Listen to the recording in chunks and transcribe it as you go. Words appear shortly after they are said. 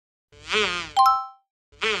CoComelon!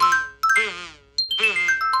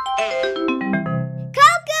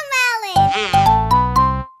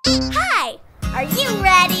 Hi! Are you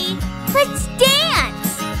ready? Let's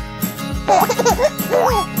dance!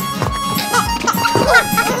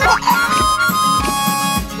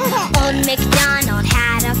 Old Macdonald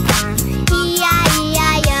had a farm,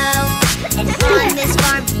 E-I-E-I-O. And on this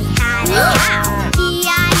farm he had a cow,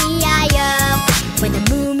 E-I-E-I-O. With a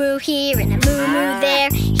moo-moo here and a moo-moo there,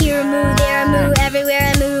 here a moo, there a moo,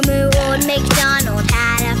 everywhere a moo-moo. Old Macdonald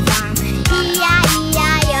had a farm,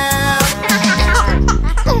 E-I-E-I-O.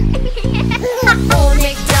 Old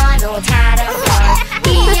Macdonald had a farm,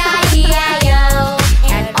 E-I-E-I-O.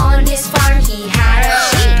 And on his farm he had a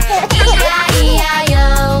sheep,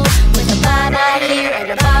 E-I-E-I-O. With a ba-ba here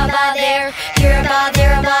and a ba-ba there, here a ba,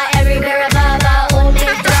 there a ba, everywhere a ba-ba. Old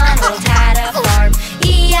Macdonald had a farm,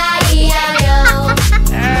 E-I-E-I-O.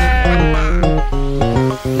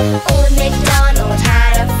 Old Macdonald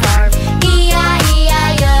had a farm,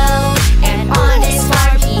 E-I-E-I-O. And on his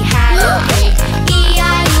farm he had a pig,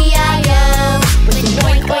 E-I-E-I-O. With an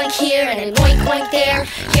oink oink here and an oink oink there,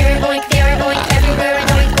 here an oink, there an oink, everywhere an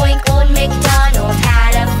oink oink. Old Macdonald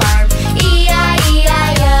had a farm,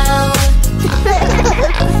 E-I-E-I-O.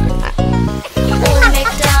 Old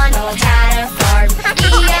Macdonald had a farm,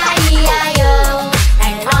 E-I-E-I-O.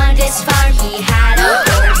 And on his farm he had a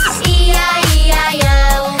horse,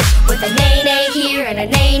 E-I-E-I-O. With a neigh here and a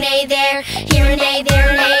neigh there, here a neigh, there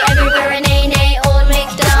a neigh, everywhere a neigh. Old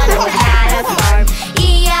Macdonald had a farm,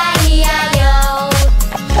 E-I-E-I-O.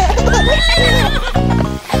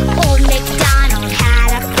 Old Macdonald had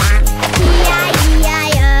a farm,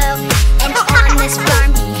 E-I-E-I-O. And on this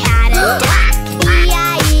farm he had a duck,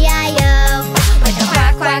 E-I-E-I-O. With a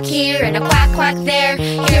quack quack here and a quack quack there,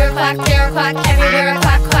 here a quack, there a quack, everywhere a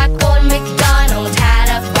quack quack. Old Macdonald had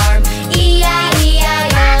a farm,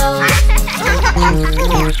 E-I-E-I-O.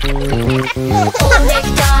 Old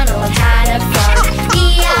Macdonald had a farm,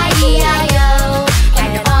 E-I-E-I-O.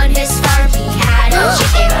 And on his farm he had a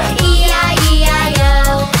chicken,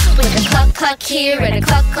 E-I-E-I-O. With a cluck cluck here and a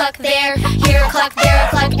cluck cluck there, here a cluck, there a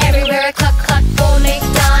cluck, everywhere a cluck cluck. Old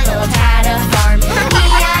Macdonald had a farm,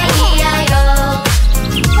 E-I-E-I-O.